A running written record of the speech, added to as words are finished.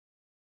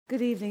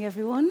Good evening,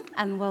 everyone,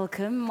 and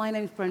welcome. My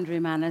name is Brenda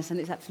Emanis, and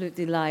it's an absolute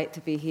delight to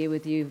be here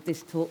with you.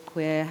 This talk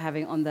we're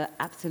having on the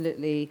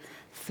absolutely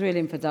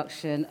thrilling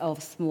production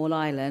of Small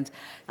Island.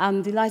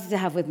 I'm delighted to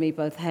have with me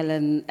both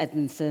Helen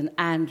Edmondson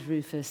and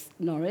Rufus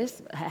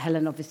Norris.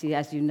 Helen, obviously,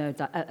 as you know,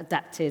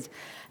 adapted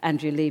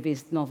Andrea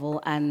Levy's novel,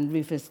 and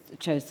Rufus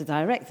chose to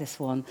direct this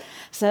one.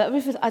 So,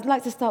 Rufus, I'd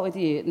like to start with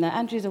you. Now,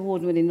 Andrea's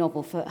award-winning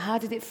novel, how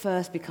did it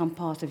first become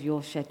part of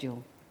your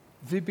schedule?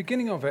 The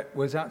beginning of it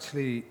was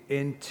actually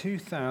in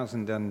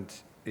 2000, and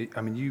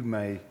you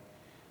may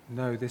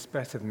know this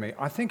better than me.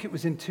 I think it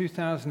was in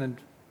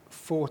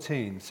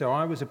 2014. So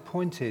I was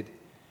appointed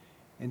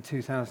in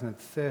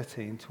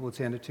 2013, towards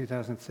the end of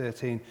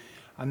 2013.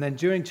 And then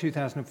during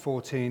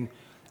 2014,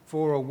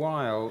 for a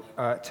while,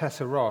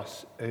 Tessa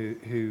Ross,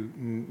 who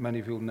many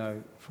of you will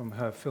know from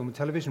her film and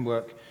television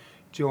work,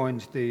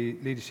 joined the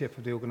leadership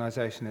of the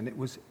organisation. And it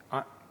was,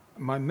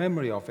 my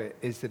memory of it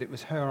is that it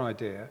was her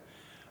idea.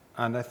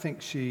 And I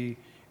think she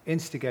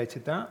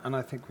instigated that, and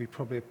I think we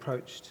probably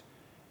approached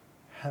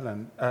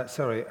Andrea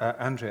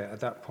at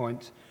that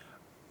point.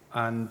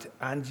 And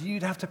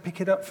you'd have to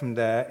pick it up from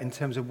there in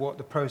terms of what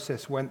the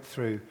process went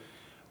through.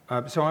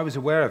 So I was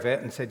aware of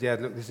it and said, yeah,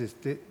 look, this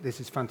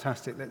is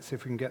fantastic. Let's see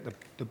if we can get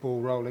the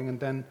ball rolling. And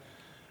then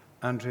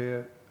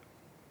Andrea,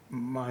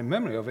 my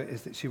memory of it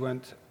is that she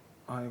went,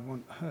 I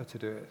want her to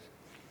do it.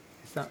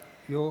 Is that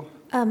your...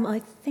 I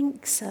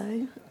think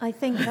so. I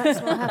think that's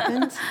what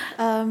happened.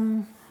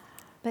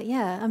 But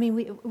yeah, I mean,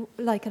 we,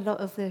 like a lot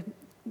of the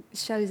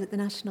shows at the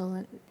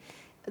National,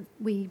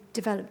 we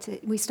developed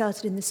it. We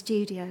started in the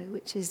studio,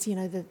 which is, you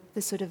know,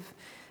 the sort of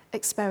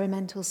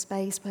experimental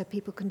space where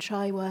people can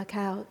try work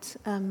out,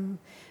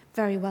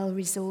 very well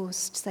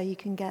resourced, so you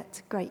can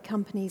get great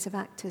companies of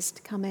actors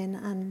to come in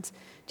and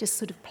just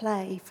sort of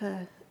play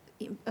for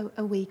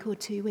a week or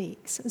 2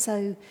 weeks. And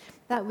so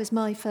that was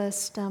my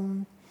first,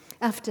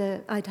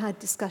 after I'd had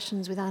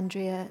discussions with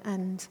Andrea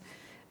and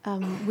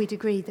we'd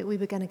agreed that we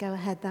were going to go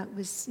ahead. That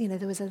was, you know,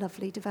 there was a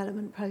lovely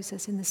development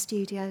process in the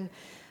studio,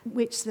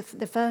 which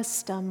the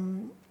first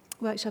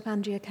workshop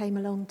Andrea came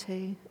along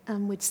to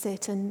would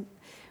sit, and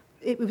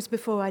it was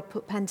before I'd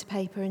put pen to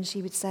paper, and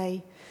she would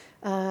say,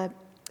 I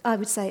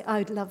would say, I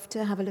would love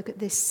to have a look at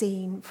this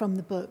scene from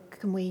the book.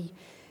 Can we,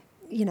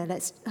 you know,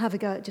 let's have a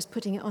go at just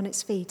putting it on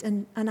its feet.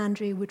 And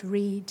Andrea would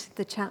read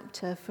the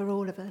chapter for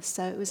all of us.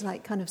 So it was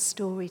like kind of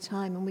story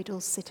time, and we'd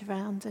all sit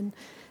around and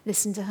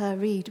listen to her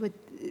read with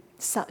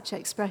such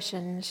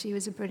expression. She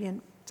was a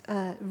brilliant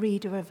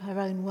reader of her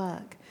own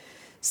work.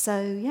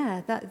 So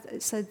yeah,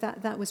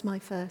 that was my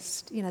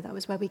first, you know, that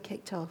was where we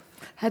kicked off.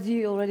 Had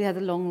you already had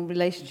a long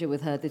relationship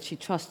with her? Did she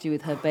trust you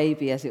with her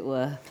baby, as it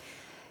were?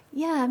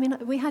 Yeah, I mean,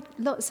 we had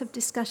lots of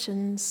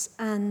discussions,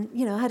 and,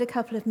 you know, I had a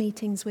couple of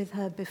meetings with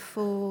her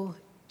before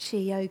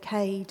she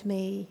okayed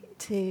me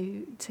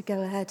to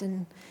go ahead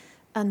and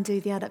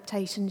undo the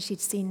adaptation. She'd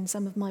seen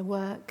some of my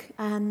work,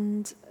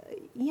 and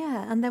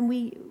yeah, and then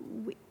we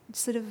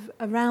sort of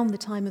around the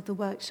time of the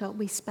workshop,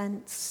 we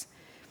spent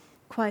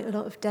quite a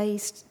lot of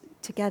days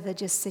together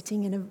just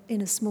sitting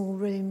in a small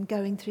room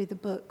going through the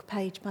book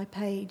page by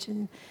page,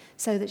 and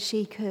so that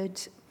she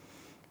could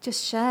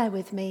just share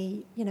with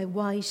me, you know,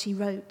 why she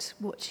wrote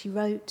what she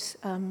wrote,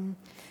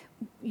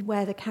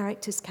 where the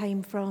characters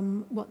came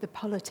from, what the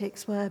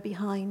politics were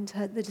behind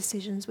the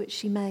decisions which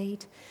she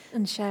made,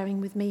 and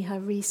sharing with me her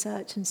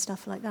research and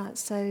stuff like that.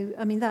 So,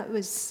 I mean, that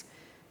was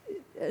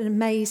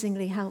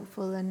amazingly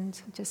helpful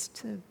and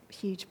just a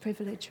huge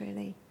privilege,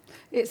 really.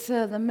 It's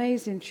an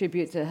amazing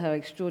tribute to her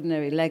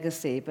extraordinary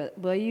legacy, but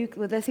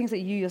were there things that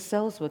you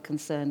yourselves were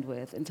concerned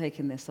with in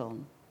taking this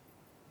on?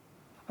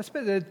 I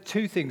suppose there are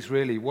two things,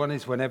 really. One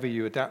is whenever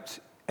you adapt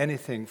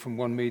anything from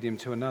one medium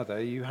to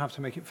another, you have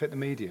to make it fit the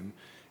medium.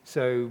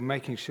 So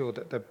making sure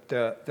that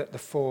the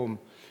form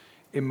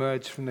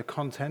emerged from the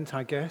content,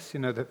 I guess, you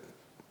know, that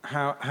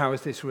how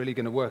is this really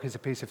going to work as a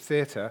piece of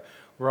theatre,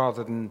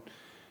 rather than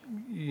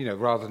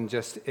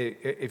just,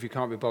 if you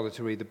can't be bothered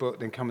to read the book,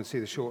 then come and see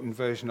the shortened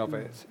version of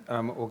it,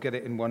 or get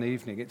it in one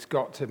evening. It's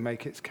got to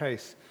make its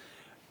case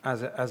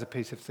as a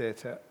piece of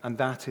theatre, and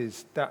that's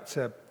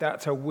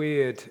a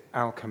weird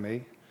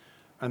alchemy,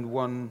 and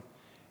one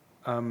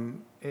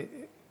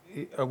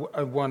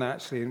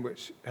actually in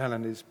which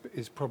Helen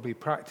is probably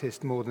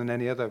practiced more than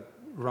any other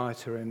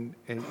writer in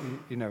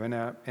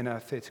our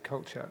theatre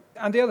culture.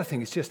 And the other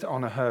thing is just to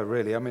honour her,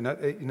 really. I mean,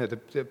 you know,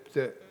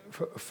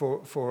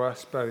 for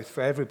us both,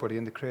 for everybody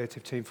in the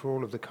creative team, for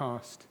all of the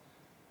cast,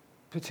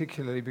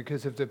 particularly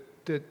because of the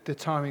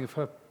timing of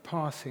her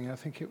passing. I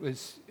think it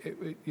was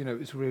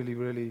really,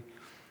 really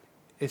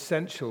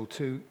essential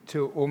to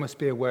almost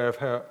be aware of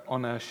her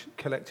on our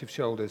collective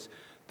shoulders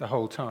the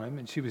whole time,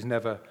 and she was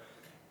never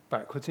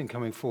backwards in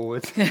coming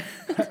forward.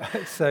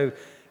 So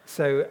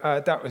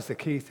that was the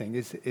key thing.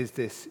 Is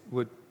this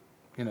would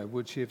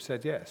she have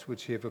said yes? Would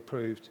she have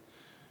approved?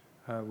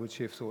 Would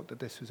she have thought that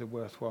this was a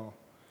worthwhile?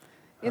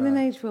 In an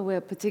age where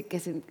we're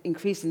getting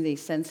increasingly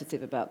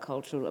sensitive about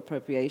cultural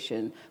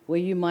appropriation, were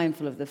you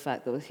mindful of the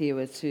fact that here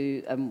were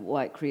two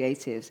white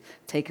creatives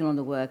taking on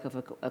the work of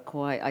a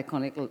quite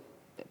iconic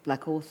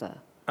black author?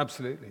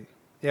 Absolutely.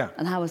 Yeah.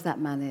 And how was that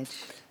managed?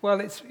 Well,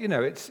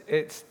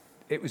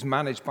 it was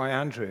managed by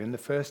Andrew in the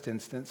first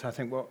instance. I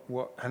think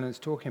what Helen's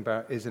talking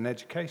about is an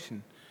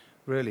education,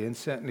 really. And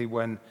certainly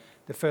when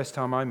the first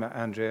time I met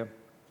Andrea,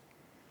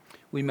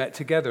 we met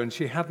together, and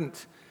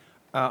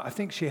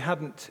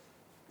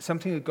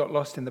something had got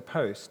lost in the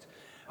post.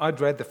 I'd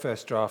read the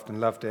first draft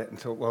and loved it and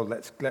thought, well,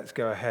 let's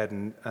go ahead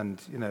and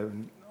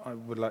I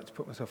would like to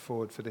put myself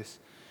forward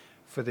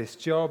for this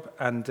job.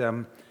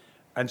 And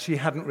she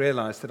hadn't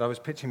realised that I was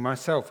pitching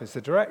myself as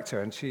the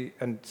director. And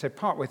so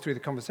partway through the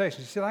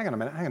conversation, she said, hang on a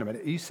minute,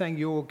 are you saying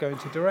you're going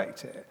to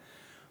direct it?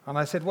 And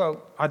I said,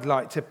 well, I'd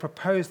like to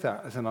propose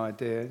that as an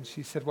idea. And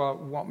she said, well,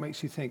 what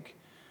makes you think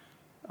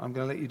I'm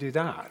going to let you do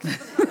that?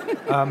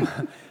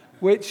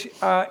 Which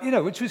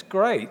was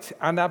great,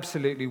 and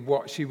absolutely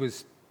what she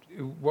was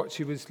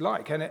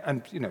like.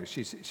 And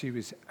she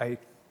was a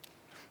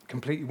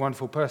completely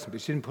wonderful person,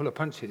 but she didn't pull her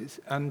punches.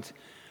 And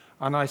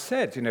I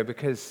said,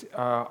 because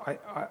I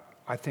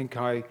think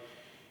I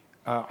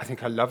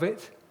love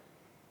it,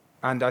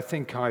 and I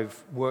think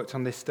I've worked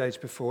on this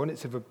stage before, and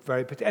it's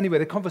anyway.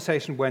 The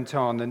conversation went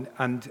on,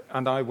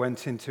 and I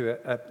went into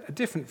a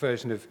different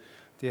version of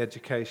the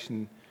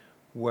education,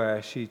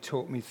 where she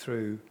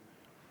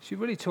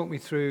really talked me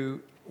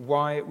through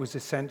why it was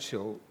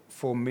essential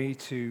for me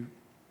to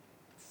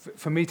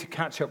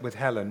catch up with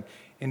Helen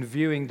in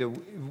viewing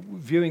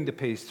the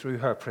piece through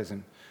her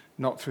prism,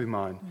 not through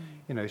mine.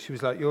 She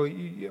was like,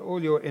 all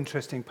your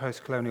interesting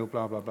post-colonial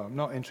blah, blah, blah, I'm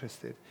not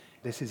interested.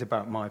 This is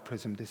about my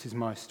prism, this is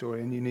my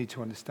story, and you need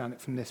to understand it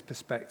from this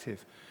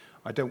perspective.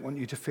 I don't want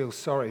you to feel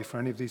sorry for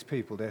any of these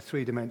people. They're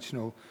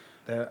three-dimensional,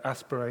 they're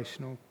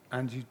aspirational,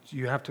 and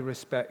you have to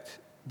respect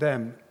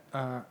them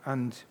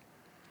and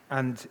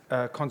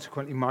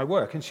consequently my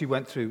work. And she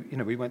went through,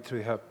 we went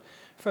through her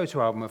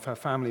photo album of her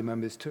family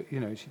members,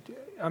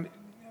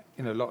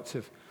 lots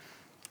of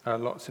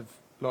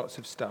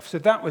stuff. So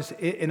that was,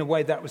 in a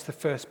way, that was the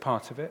first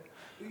part of it.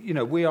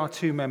 We are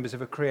two members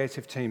of a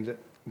creative team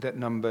that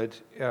numbered,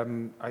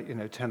 10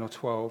 or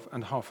 12,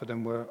 and half of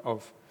them were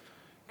of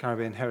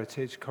Caribbean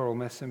heritage. Coral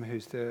Messam,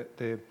 who's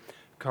the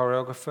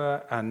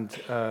choreographer, and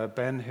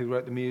Ben, who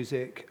wrote the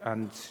music,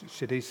 and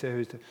Shadisa,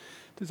 who's the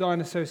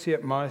design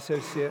associate, my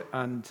associate,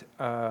 and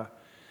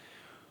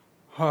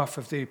half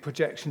of the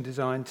projection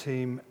design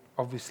team,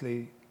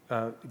 obviously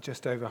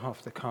just over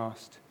half the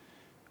cast.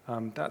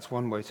 That's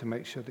one way to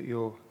make sure that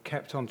you're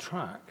kept on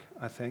track,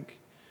 I think,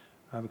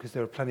 because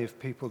there are plenty of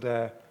people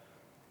there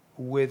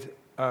with,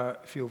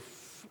 if you'll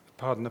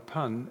pardon the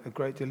pun, a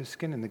great deal of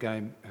skin in the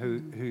game,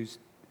 who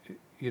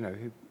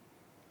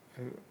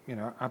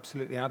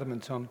absolutely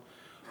adamant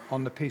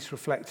on the piece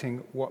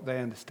reflecting what they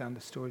understand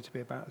the story to be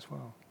about as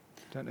well.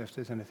 I don't know if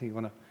there's anything you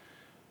want to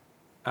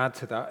add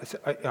to that.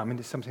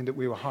 It's something that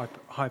we were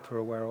hyper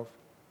aware of.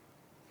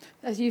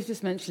 As you've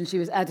just mentioned, she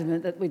was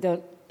adamant that we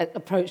don't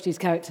approach these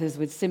characters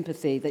with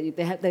sympathy,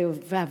 that they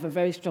have a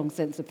very strong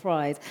sense of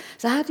pride.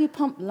 So how do you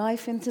pump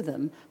life into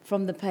them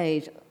from the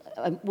page,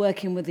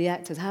 working with the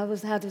actors? How were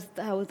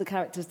the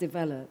characters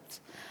developed?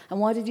 And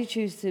why did you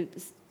choose to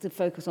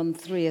focus on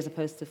 3 as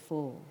opposed to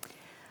 4?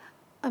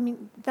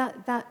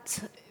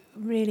 That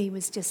really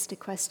was just a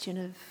question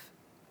of,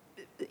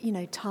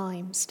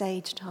 time,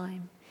 stage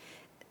time.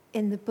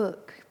 In the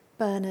book,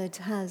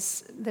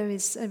 there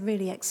is a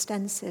really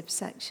extensive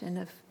section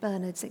of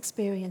Bernard's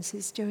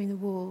experiences during the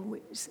war,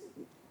 which is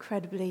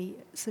incredibly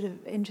sort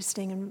of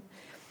interesting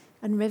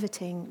and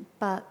riveting,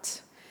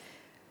 but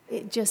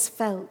it just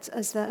felt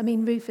as though,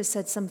 Rufus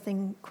said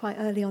something quite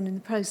early on in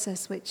the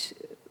process, which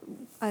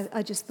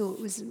I just thought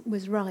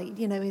was right.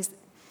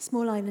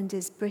 Small Island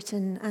is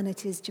Britain and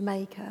it is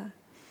Jamaica.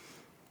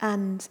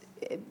 And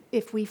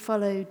if we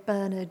followed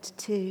Bernard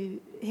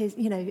to his,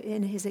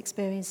 in his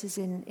experiences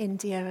in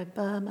India and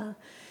Burma,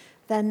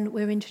 then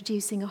we're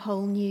introducing a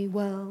whole new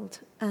world.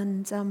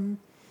 And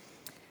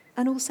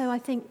also, I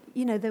think,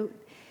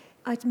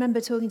 I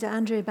remember talking to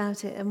Andrew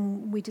about it,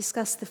 and we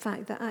discussed the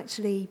fact that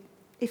actually,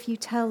 if you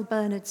tell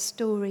Bernard's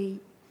story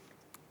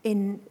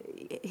in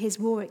his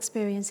war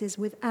experiences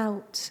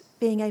without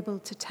being able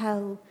to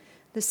tell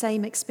the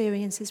same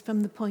experiences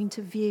from the point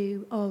of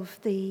view of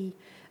the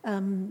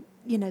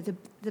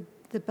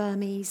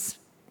Burmese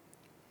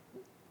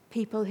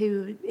people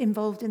who were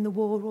involved in the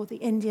war, or the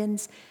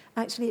Indians,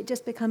 actually it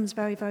just becomes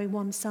very, very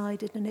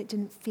one-sided, and it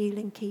didn't feel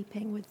in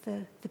keeping with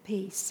the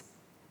piece.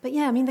 But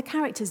yeah, the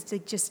characters, they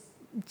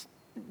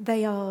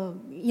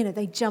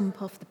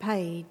jump off the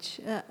page,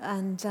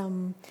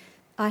 and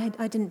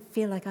I didn't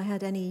feel like I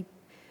had any,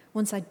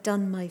 once I'd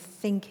done my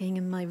thinking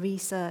and my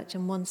research,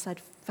 and once I'd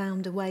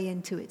found a way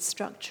into it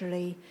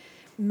structurally,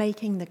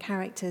 making the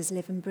characters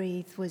live and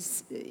breathe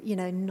was,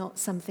 not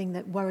something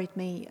that worried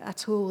me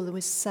at all. There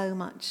was so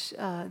much,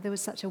 there was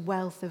such a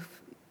wealth of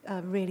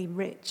really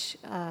rich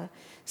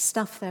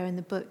stuff there in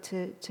the book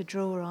to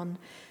draw on.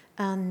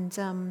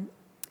 And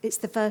it's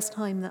the first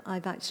time that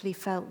I've actually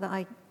felt that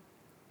I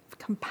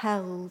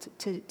compelled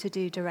to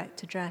do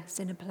direct address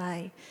in a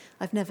play.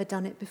 I've never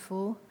done it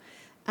before.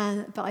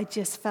 But I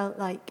just felt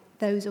like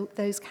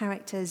those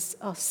characters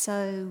are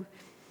so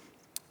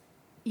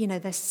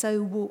they're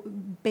so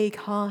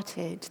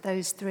big-hearted,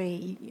 those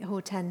three,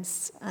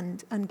 Hortense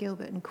and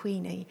Gilbert and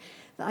Queenie,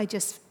 that I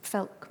just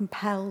felt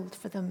compelled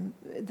for them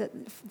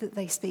that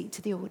they speak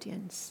to the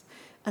audience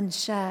and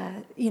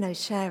share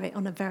it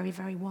on a very,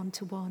 very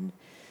one-to-one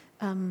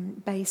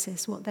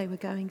basis what they were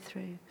going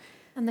through.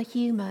 And the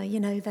humour,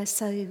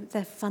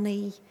 they're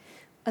funny,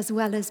 as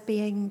well as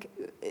being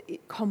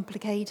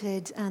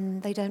complicated,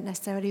 and they don't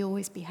necessarily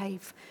always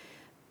behave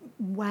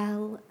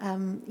well.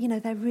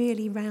 They're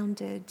really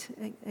rounded,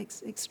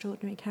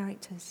 extraordinary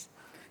characters.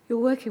 You're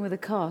working with a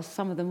cast,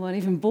 some of them weren't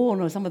even born,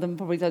 or some of them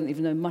probably don't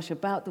even know much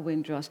about the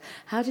Windrush.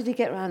 How did you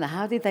get around that?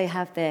 How did they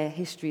have their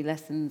history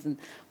lessons, and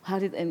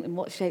and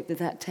what shape did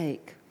that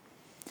take?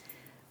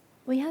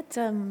 We had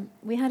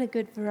a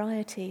good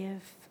variety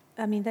of.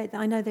 I mean,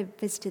 I know they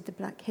visited the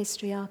Black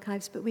History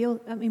Archives, but we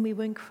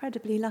were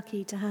incredibly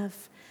lucky to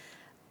have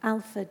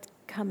Alfred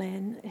come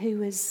in, who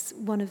was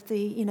one of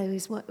the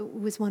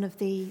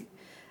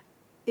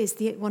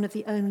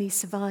only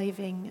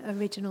surviving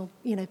original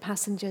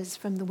passengers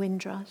from the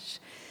Windrush,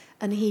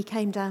 and he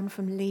came down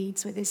from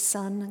Leeds with his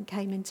son and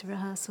came into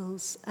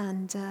rehearsals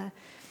and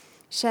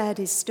shared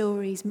his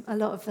stories. A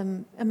lot of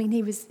them. I mean,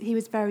 he was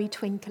very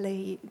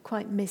twinkly,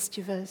 quite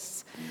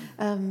mischievous.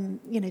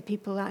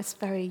 People asked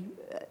very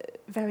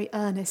very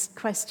earnest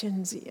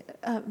questions,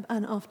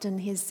 and often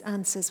his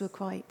answers were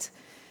quite.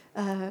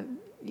 There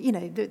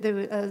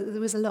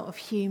was a lot of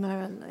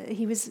humour.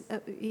 He was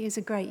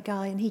a great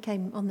guy, and he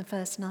came on the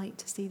first night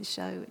to see the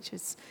show, which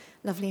was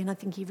lovely, and I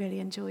think he really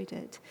enjoyed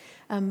it.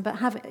 But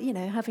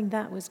having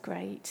that was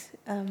great.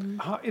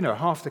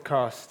 Half the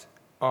cast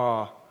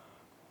are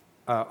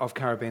of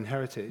Caribbean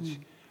heritage,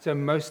 so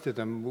most of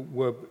them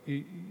were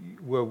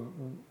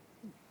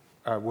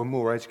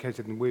more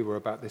educated than we were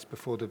about this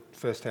before the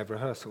first day of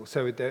rehearsal.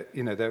 So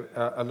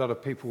a lot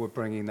of people were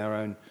bringing their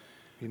own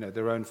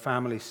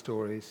family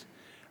stories.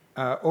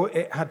 Or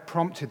it had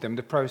prompted them,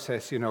 the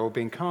process, or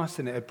being cast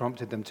in it had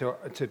prompted them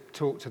to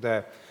talk to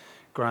their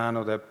gran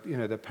or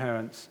their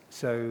parents.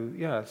 So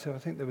I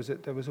think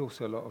there was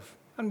also a lot of,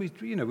 and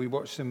we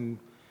watched some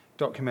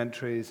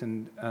documentaries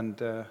and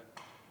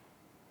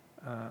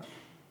I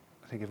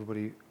think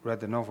everybody read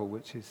the novel,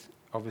 which is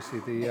obviously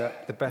the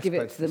best. Give it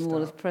place to them start.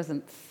 all as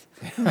presents.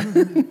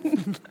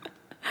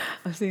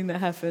 I've seen that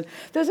happen.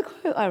 There was a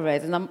quote I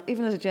read, and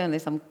even as a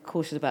journalist, I'm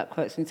cautious about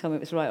quotes, and you tell me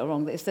if it's right or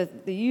wrong,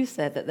 that you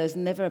said that there's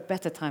never a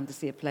better time to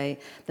see a play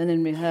than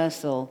in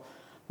rehearsal,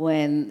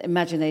 when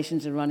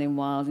imaginations are running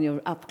wild and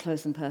you're up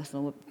close and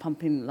personal,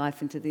 pumping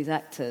life into these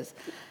actors.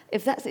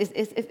 Is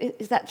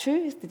that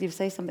true? Did you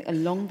say something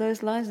along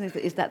those lines?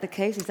 Is that the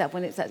case? Is that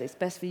when it's at its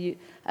best for you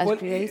as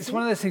creators? It's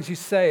one of those things, you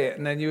say it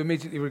and then you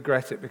immediately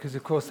regret it, because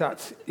of course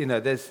that's,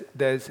 this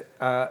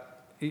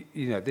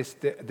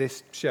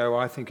show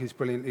I think is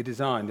brilliantly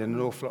designed, and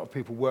an awful lot of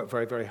people work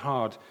very, very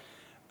hard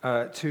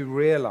to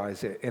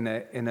realise it in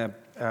a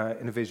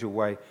visual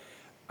way.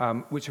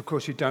 Which, of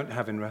course, you don't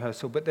have in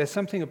rehearsal. But there's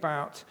something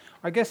about,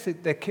 I guess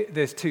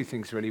there's two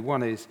things, really.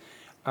 One is,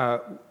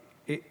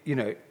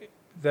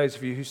 those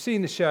of you who've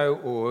seen the show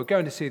or are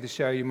going to see the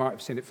show, you might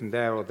have seen it from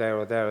there or there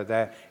or there or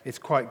there. It's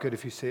quite good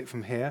if you see it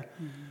from here.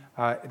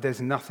 Mm-hmm.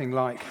 There's nothing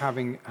like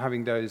having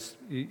those,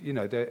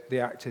 the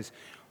actors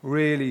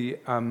really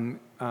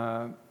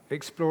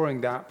exploring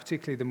that,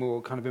 particularly the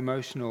more kind of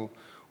emotional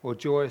or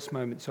joyous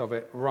moments of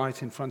it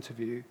right in front of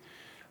you.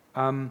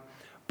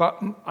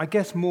 But I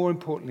guess more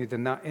importantly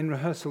than that, in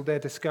rehearsal, they're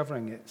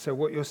discovering it. So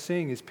what you're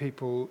seeing is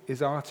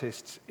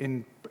artists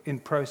in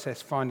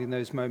process finding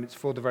those moments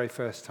for the very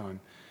first time.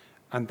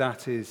 And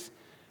that is,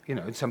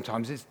 and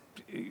sometimes it's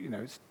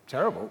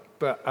terrible,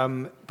 but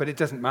it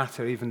doesn't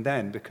matter even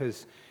then,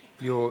 because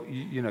you're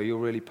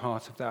really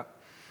part of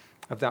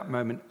that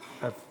moment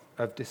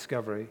of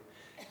discovery.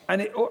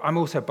 And I'm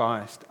also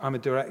biased. I'm a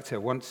director.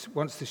 Once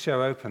the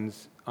show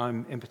opens,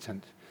 I'm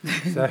impotent.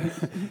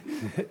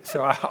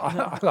 So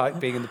I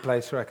like being in the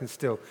place where I can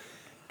still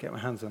get my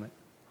hands on it.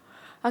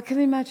 I can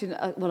imagine,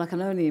 I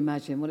can only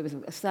imagine what it was.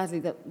 Sadly,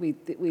 that we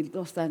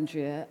lost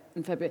Andrea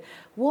in February.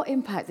 What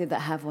impact did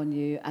that have on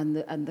you and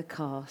the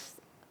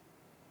cast?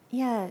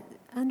 Yeah,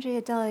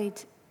 Andrea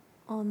died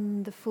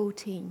on the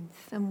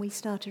 14th, and we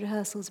started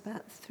rehearsals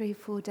about 3 or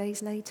 4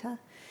 days later.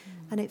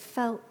 And it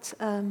felt,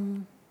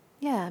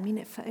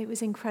 it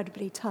was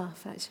incredibly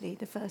tough, actually.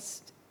 The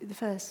first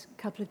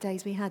couple of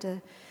days we had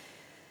a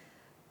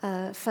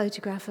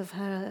photograph of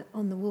her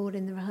on the wall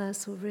in the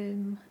rehearsal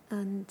room,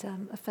 and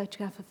a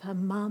photograph of her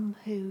mum,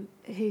 who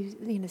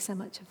so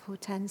much of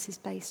Hortense is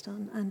based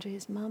on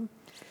Andrea's mum.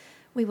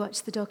 We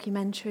watched the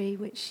documentary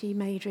which she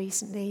made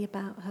recently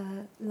about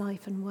her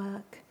life and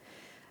work.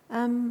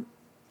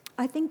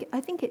 I think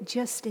it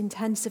just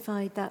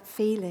intensified that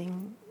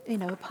feeling,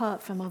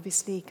 apart from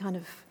obviously kind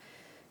of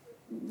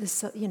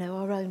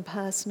our own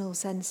personal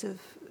sense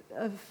of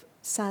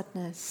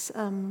sadness.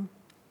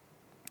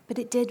 But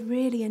it did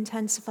really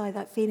intensify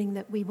that feeling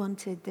that we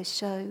wanted this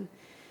show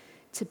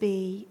to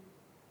be,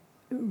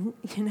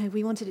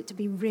 we wanted it to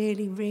be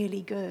really,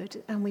 really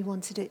good, and we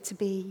wanted it to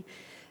be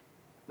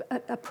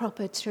a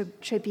proper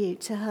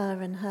tribute to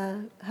her and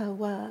her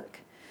work.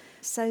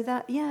 So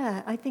that,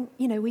 I think,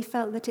 we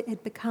felt that it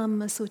had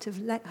become a sort of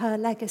her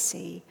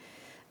legacy,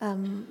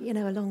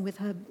 along with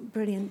her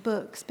brilliant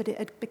books, but it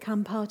had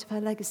become part of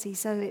her legacy.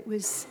 So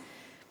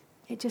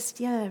it just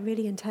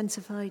really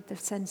intensified the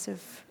sense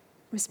of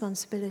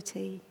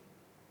responsibility.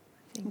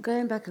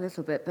 Going back a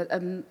little bit, but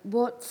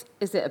what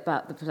is it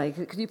about the play?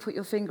 Can you put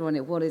your finger on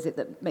it? What is it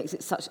that makes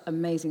it such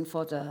amazing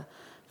fodder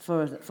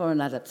for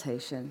an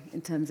adaptation in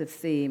terms of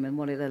theme and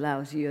what it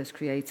allows you as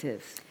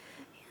creatives?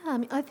 Yeah, I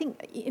mean, I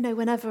think,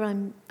 whenever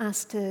I'm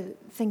asked to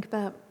think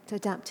about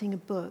adapting a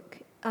book,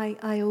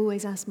 I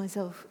always ask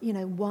myself,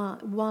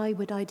 why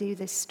would I do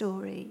this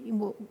story?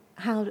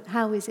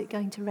 How is it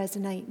going to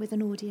resonate with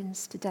an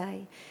audience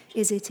today?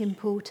 Is it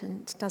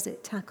important? Does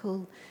it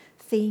tackle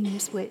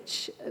themes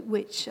which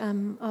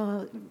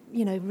are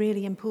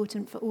really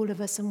important for all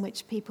of us, and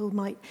which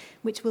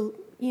will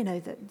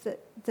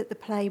that the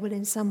play will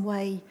in some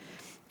way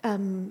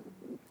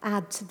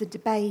add to the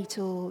debate,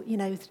 or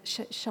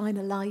shine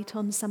a light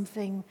on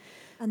something.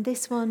 And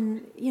this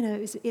one,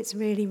 it's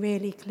really,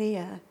 really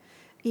clear.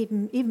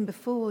 Even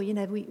before,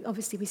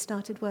 we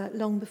started work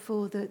long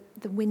before the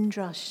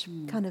Windrush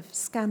kind of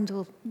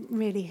scandal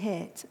really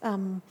hit.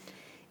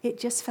 It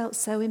just felt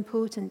so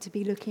important to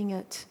be looking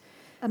at,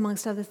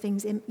 amongst other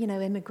things,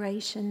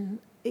 immigration,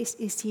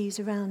 issues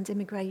around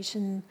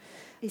immigration,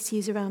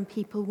 issues around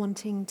people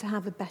wanting to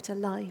have a better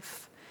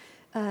life,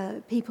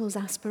 people's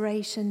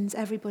aspirations,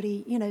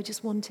 everybody,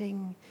 just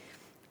wanting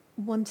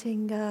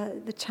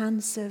the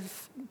chance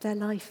of their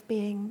life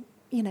being,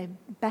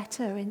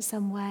 better in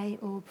some way,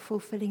 or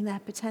fulfilling their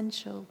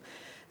potential.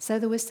 So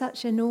there were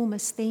such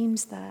enormous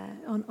themes there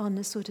on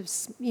a sort of,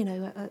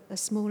 a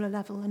smaller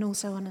level, and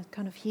also on a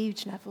kind of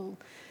huge level,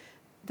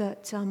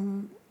 that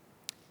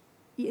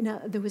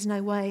there was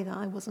no way that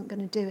I wasn't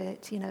going to do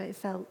it. It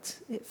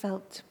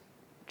felt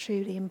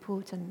truly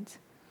important.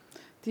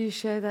 Do you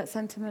share that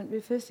sentiment,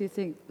 Rufus? Do you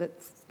think that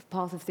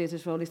part of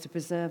theatre's role is to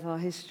preserve our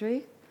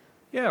history?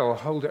 Yeah, or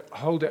hold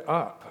it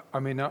up. I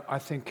mean, I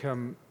think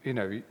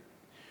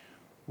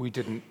we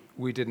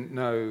didn't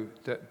know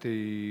that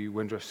the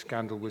Windrush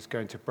scandal was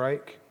going to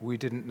break. We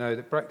didn't know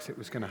that Brexit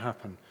was going to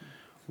happen.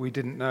 We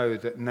didn't know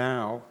that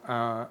now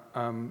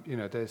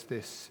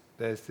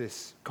there's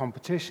this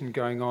competition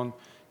going on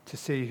to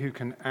see who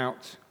can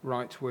out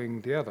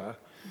right-wing the other.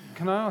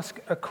 Can I ask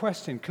a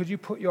question? Could you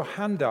put your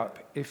hand up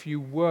if you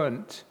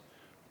weren't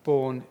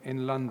born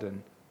in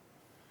London?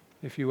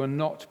 If you were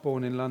not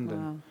born in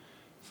London? Wow.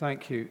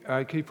 Thank you.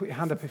 Could you put your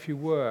hand up if you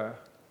were?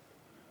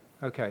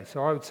 Okay,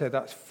 so I would say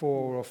that's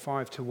 4 or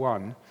 5 to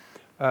 1.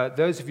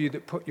 Those of you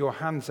that put your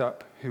hands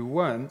up who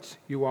weren't,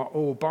 you are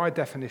all, by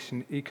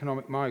definition,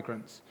 economic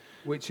migrants,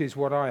 which is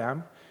what I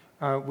am,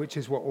 which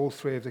is what all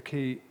three of the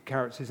key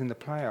characters in the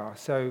play are.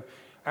 So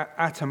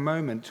at a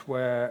moment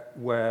where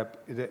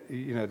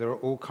there are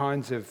all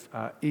kinds of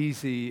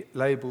easy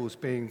labels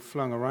being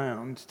flung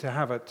around, to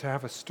have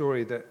a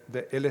story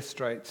that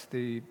illustrates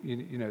the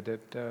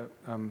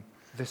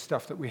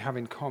stuff that we have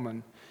in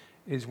common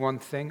is one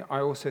thing. I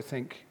also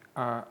think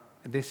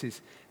this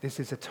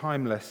is a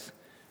timeless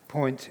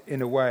point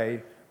in a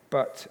way,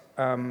 but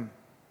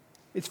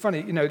it's funny,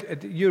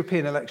 at the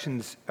European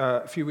elections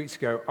a few weeks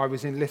ago, I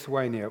was in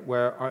Lithuania,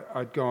 where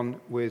I'd gone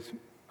with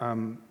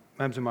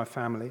members of my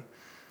family,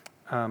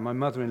 my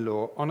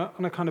mother-in-law, on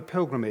a kind of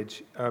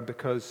pilgrimage,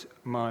 because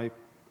my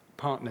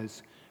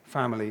partner's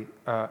family,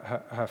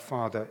 her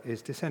father,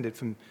 is descended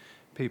from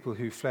people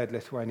who fled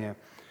Lithuania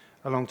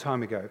a long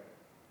time ago.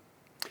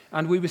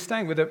 And we were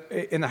staying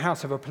in the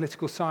house of a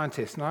political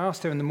scientist, and I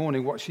asked her in the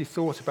morning what she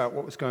thought about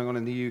what was going on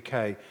in the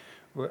UK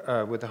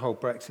with the whole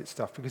Brexit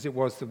stuff, because it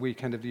was the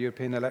weekend of the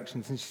European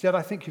elections. And she said,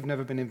 I think you've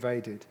never been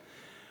invaded.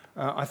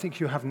 I think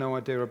you have no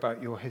idea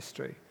about your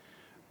history.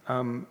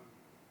 And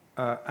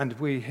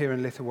we here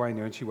in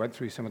Lithuania, and she went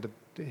through some of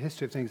the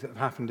history of things that have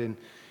happened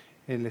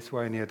in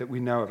Lithuania that we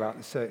know about,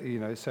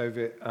 the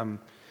Soviet,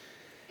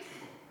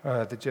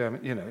 the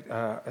German,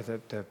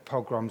 the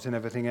pogroms and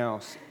everything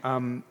else.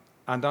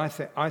 And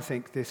I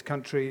think this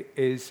country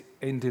is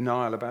in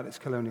denial about its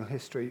colonial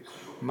history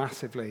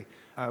massively.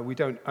 We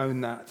don't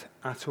own that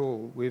at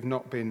all. We have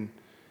not been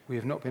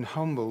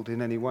humbled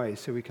in any way,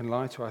 so we can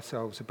lie to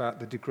ourselves about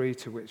the degree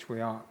to which we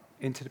are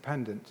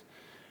interdependent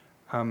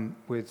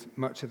with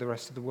much of the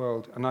rest of the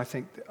world. And I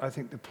think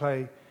the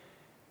play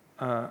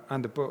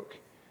and the book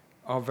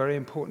are very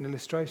important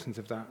illustrations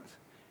of that.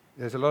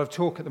 There's a lot of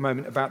talk at the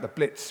moment about the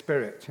Blitz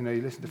spirit.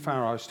 You listen to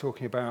Farage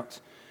talking about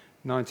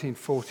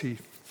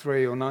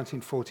 1943 or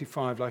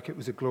 1945 like it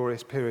was a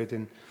glorious period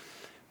in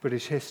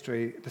British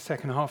history. The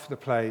second half of the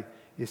play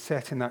is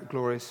set in that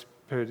glorious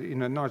period.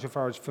 Nigel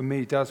Farage, for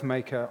me, does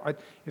make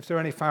if there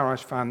are any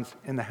Farage fans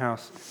in the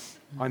house,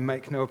 I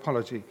make no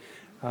apology.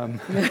 You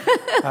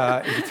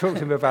can talk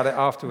to him about it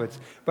afterwards.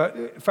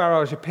 But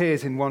Farage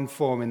appears in one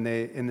form in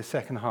the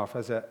second half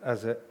as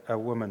a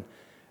woman.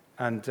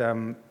 And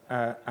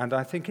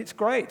I think it's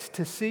great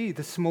to see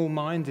the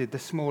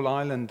small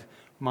island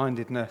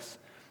mindedness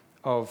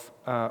of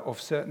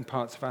certain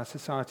parts of our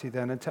society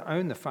then, and to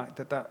own the fact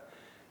that that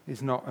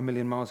is not a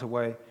million miles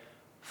away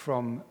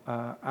from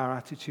our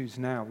attitudes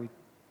now.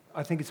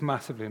 I think it's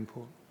massively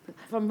important.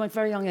 From a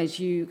very young age,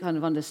 you kind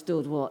of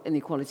understood what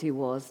inequality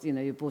was. You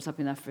know, you're brought up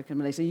in Africa and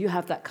Malaysia. You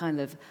have that kind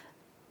of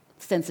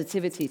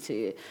sensitivity to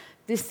you.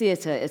 This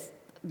theatre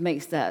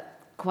makes that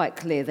quite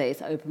clear that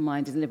it's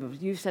open-minded and liberal.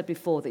 You've said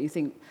before that you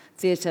think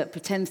theatre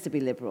pretends to be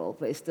liberal,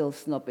 but it's still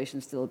snobbish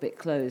and still a bit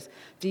closed.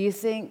 Do you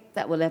think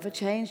that will ever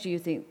change? Do you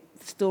think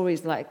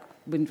stories like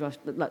Windrush,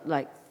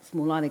 like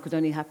Small Island, could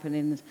only happen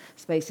in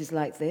spaces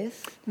like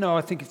this? No,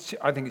 I think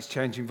it's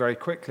changing very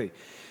quickly.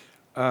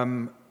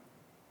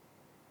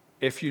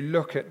 If you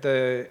look at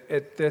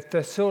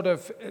the sort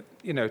of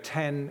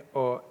 10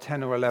 or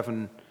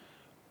 11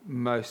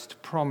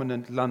 most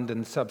prominent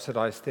London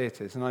subsidised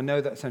theatres, and I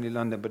know that's only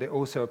London, but it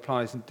also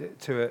applies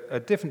to a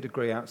different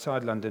degree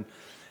outside London.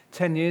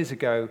 10 years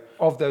ago,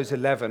 of those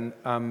 11,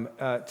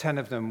 10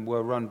 of them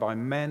were run by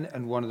men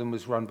and one of them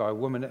was run by a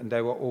woman, and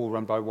they were all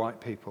run by white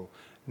people.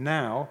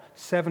 Now,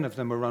 7 of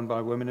them are run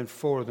by women and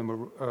 4 of them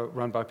are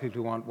run by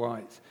people who aren't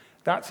white.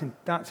 That's in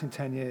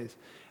 10 years.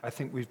 I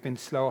think we've been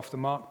slow off the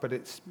mark, but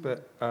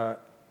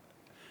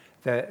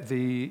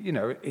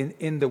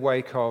in the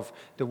wake of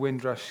the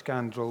Windrush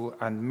scandal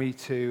and Me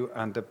Too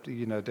and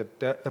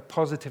the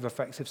positive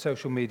effects of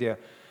social media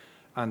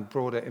and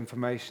broader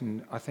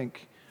information, I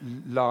think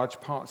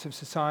large parts of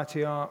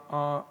society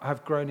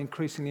have grown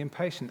increasingly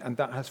impatient, and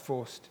that has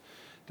forced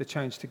the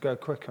change to go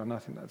quicker, and I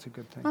think that's a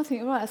good thing. I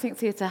think you're right. I think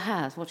theatre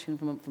has, watching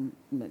from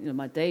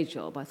my day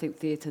job, I think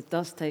theatre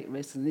does take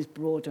risks and is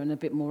broader and a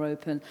bit more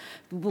open.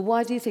 But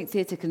why do you think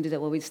theatre can do that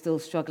while we're still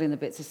struggling a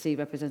bit to see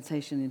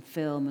representation in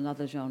film and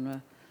other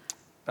genre?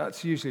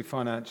 That's usually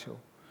financial.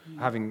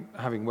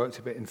 Having worked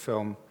a bit in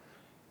film,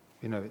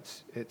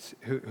 it's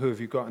who have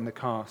you got in the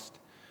cast?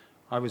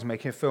 I was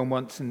making a film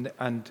once, and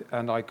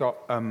I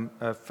got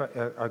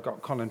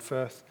Colin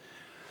Firth,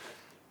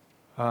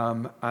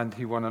 and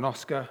he won an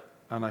Oscar.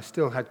 And I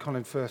still had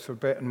Colin Firth for a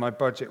bit, and my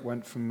budget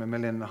went from $1.5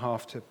 million to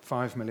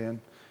 $5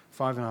 million,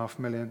 $5.5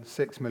 million,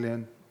 $6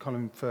 million.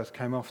 Colin Firth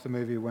came off the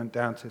movie, went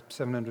down to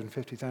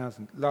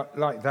 $750,000,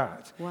 like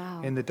that.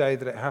 Wow. In the day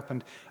that it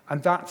happened.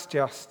 And that's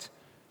just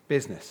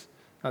business.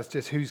 That's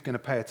just who's going to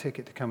pay a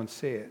ticket to come and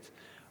see it,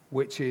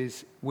 which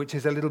is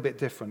a little bit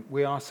different.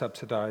 We are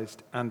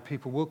subsidised, and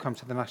people will come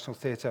to the National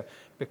Theatre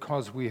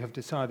because we have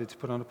decided to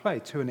put on a play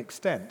to an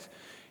extent.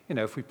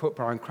 If we put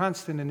Bryan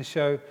Cranston in a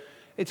show,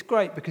 it's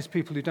great because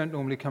people who don't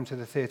normally come to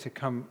the theatre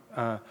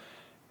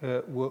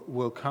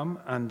will come,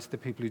 and the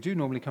people who do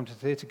normally come to the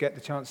theatre get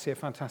the chance to see a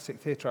fantastic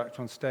theatre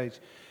actor on stage.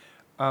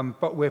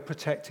 But we're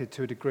protected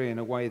to a degree in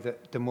a way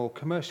that the more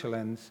commercial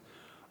ends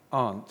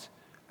aren't.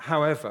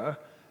 However,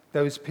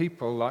 those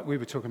people, like we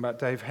were talking about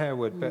Dave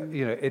Harewood, but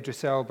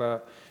Idris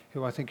Elba,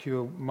 who I think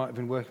you might have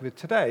been working with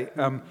today,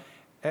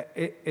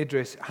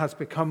 Idris has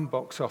become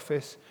box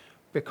office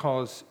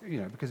because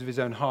of his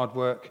own hard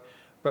work,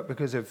 but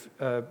because of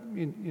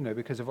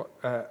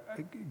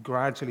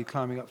gradually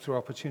climbing up through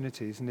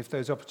opportunities. And if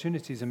those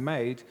opportunities are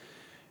made,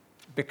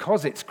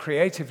 because it's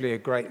creatively a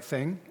great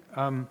thing,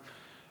 the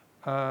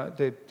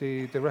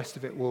rest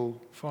of it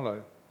will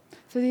follow.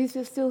 So do you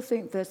still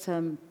think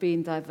that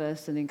being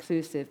diverse and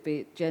inclusive, be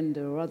it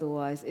gender or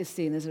otherwise, is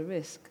seen as a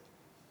risk?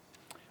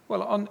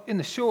 Well, in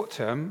the short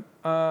term,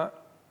 I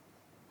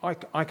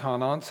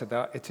can't answer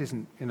that. It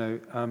isn't,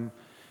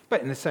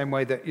 but in the same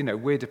way that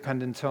we're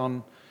dependent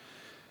on.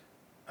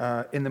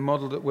 In the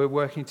model that we're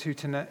working to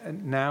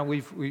now,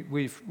 we've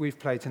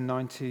played to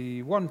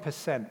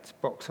 91%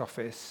 box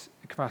office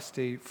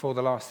capacity for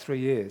the last 3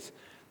 years,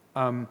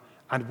 and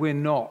we're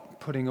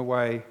not putting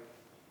away.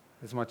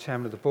 There's my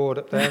chairman of the board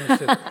up there,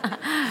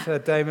 Sir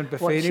Damon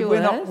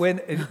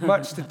Buffini.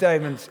 Much to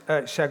Damon's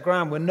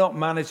chagrin, we're not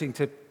managing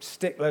to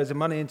stick loads of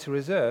money into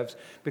reserves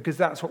because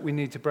that's what we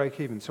need to break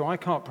even. So I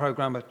can't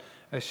program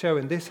a show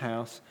in this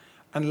house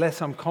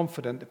unless I'm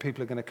confident that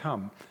people are going to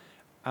come.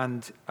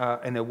 And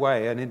in a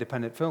way, an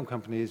independent film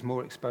company is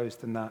more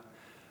exposed than that.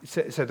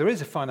 So there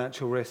is a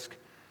financial risk.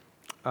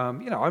 I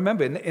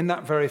remember in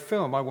that very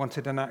film, I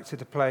wanted an actor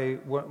to play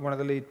one of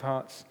the lead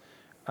parts,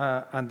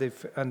 and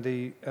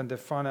the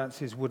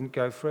finances wouldn't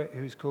go for it.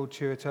 Who's called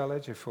Chiwetel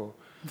Ejiofor.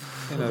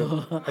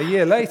 A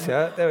year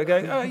later, they were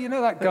going,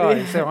 "Oh, that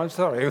guy." So I'm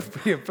sorry,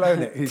 you've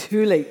blown it.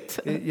 Too late.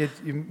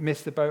 You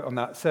missed the boat on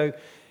that. So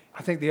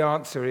I think the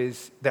answer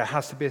is there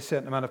has to be a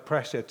certain amount of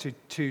pressure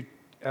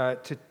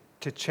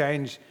to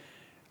change,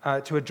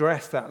 to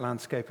address that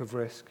landscape of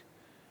risk,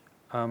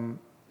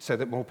 so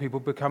that more people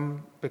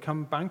become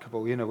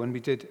bankable. When we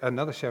did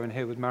another show in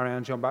here with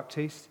Marianne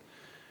Jean-Baptiste,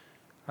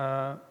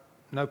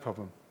 no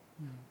problem,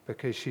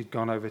 because she'd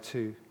gone over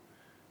to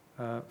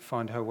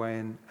find her way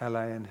in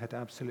LA and had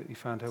absolutely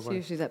found her way.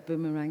 It's usually that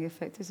boomerang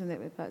effect, isn't it,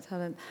 with black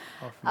talent?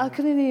 I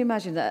can only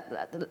imagine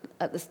that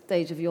at the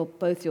stage of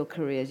both your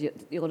careers,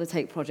 you're going to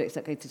take projects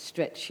that are going to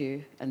stretch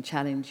you and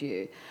challenge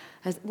you.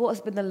 What has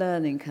been the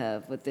learning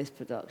curve with this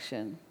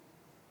production?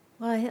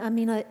 Well,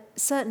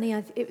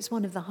 it was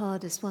one of the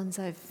hardest ones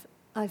I've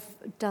I've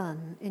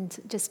done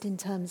just in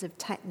terms of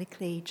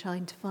technically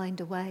trying to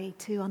find a way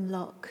to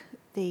unlock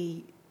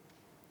the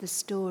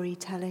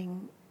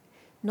storytelling,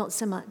 not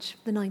so much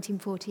the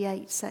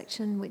 1948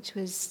 section, which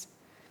was,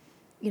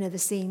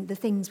 the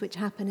things which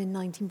happen in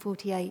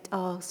 1948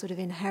 are sort of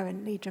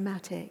inherently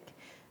dramatic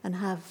and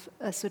have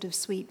a sort of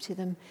sweep to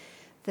them.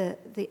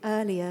 The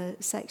earlier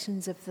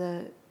sections of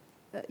the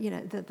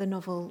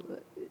novel,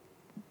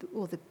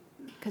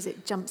 because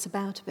it jumps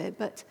about a bit,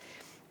 but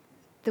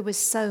there was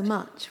so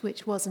much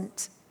which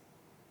wasn't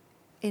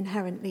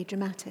inherently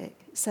dramatic.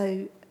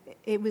 So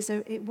it was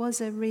a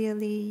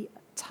really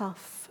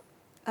tough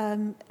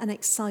and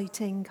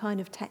exciting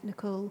kind of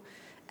technical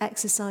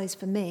exercise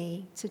for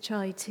me to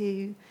try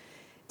to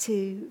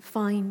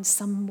find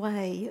some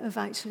way of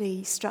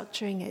actually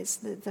structuring it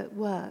that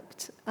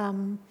worked.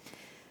 And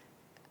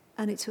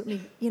it took me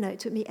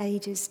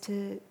ages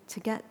to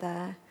get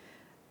there.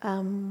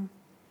 I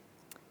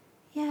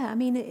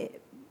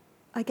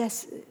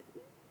guess.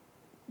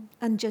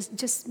 And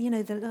just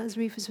as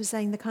Rufus was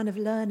saying, the kind of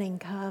learning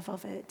curve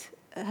of it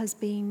has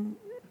been,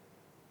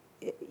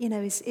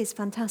 is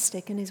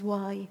fantastic, and is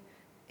why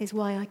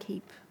I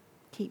keep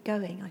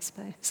going, I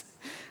suppose.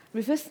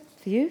 Rufus,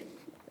 for you,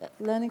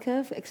 learning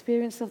curve,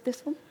 experience of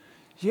this one?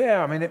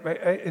 Yeah, I mean,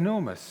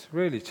 enormous,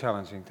 really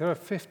challenging. There are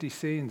 50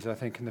 scenes, I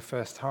think, in the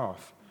first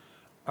half,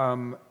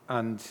 and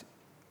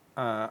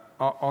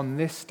on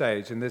this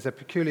stage, and there's a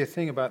peculiar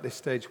thing about this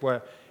stage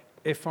where,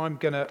 if I'm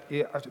gonna,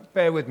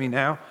 bear with me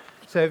now.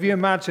 So if you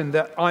imagine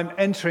that I'm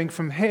entering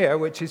from here,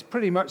 which is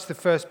pretty much the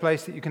first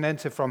place that you can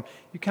enter from,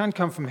 you can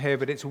come from here,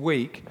 but it's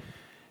weak.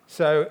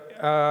 So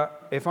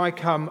if I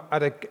come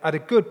at a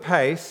good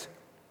pace,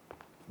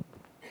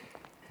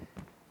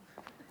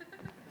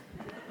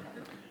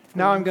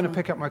 now I'm going to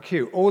pick up my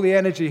cue. All the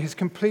energy has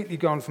completely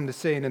gone from the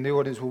scene, and the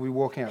audience will be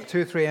walking out.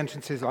 2 or 3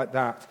 entrances like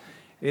that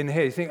in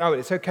here. You think, oh,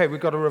 it's okay, we've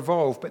got to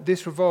revolve, but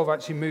this revolve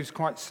actually moves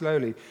quite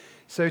slowly.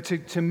 So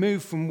to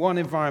move from one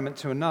environment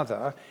to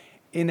another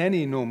in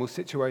any normal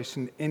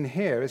situation in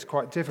here is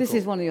quite difficult. This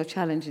is one of your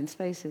challenging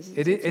spaces.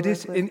 It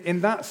is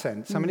in that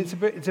sense. I mean,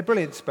 it's a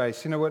brilliant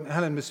space. When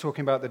Helen was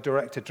talking about the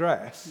direct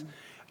address,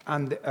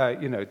 and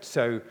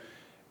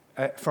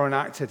for an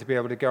actor to be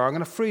able to go, I'm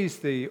going to freeze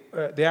the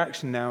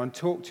action now and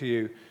talk to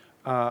you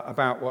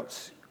about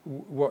what's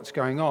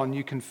going on.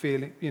 You can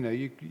feel it.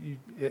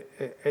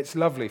 It's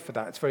lovely for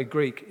that. It's very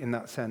Greek in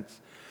that sense.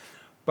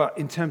 But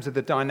in terms of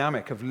the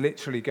dynamic of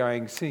literally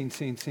going scene,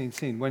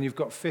 when you've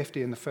got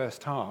 50 in the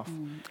first half,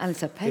 and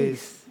it's a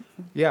pace.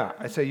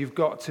 So you've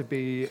got to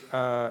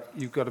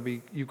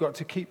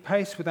keep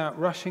pace without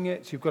rushing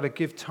it. You've got to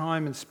give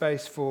time and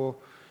space for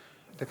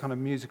the kind of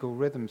musical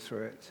rhythm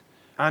through it.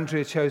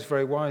 Andrea chose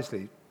very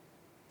wisely.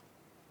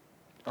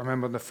 I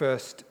remember on the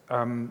first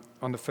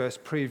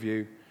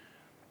preview,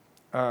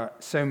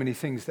 so many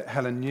things that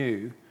Helen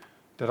knew,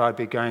 that I'd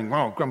be going,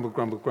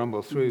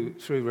 grumble through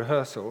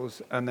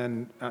rehearsals, and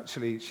then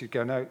actually she'd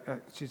go, no,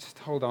 she just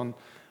hold on,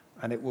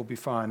 and it will be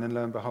fine. And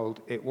lo and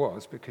behold, it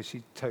was, because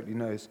she totally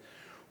knows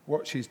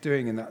what she's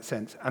doing in that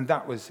sense, and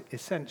that was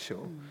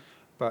essential.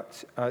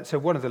 But so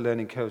one of the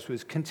learning curves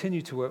was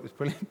continue to work with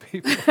brilliant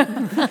people.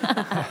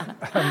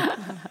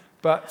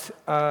 But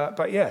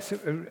yes,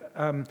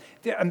 and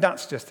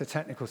that's just the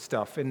technical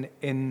stuff.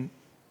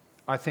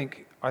 I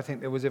think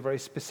there was a very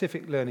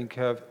specific learning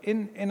curve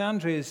in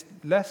Andrea's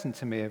lesson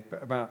to me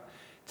about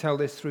tell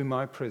this through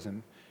my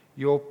prism.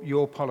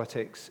 Your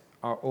politics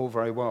are all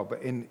very well,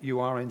 but you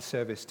are in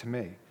service to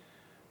me.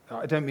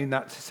 I don't mean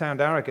that to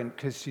sound arrogant,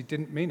 because she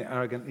didn't mean it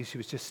arrogantly. She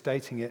was just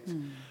stating it.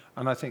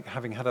 And I think,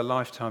 having had a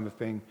lifetime of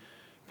being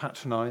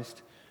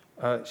patronised,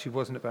 she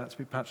wasn't about to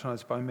be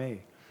patronised by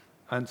me.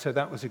 And so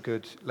that was a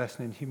good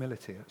lesson in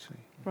humility, actually.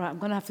 Right, I'm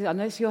going to have to, I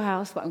know it's your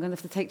house, but I'm going to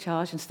have to take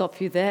charge and stop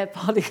you there,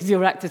 partly because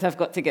your actors have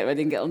got to get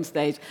ready and get on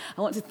stage.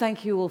 I want to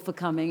thank you all for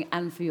coming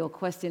and for your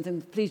questions,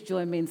 and please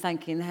join me in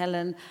thanking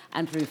Helen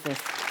and Rufus.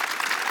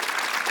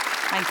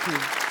 Thank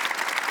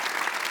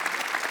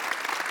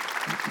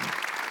you.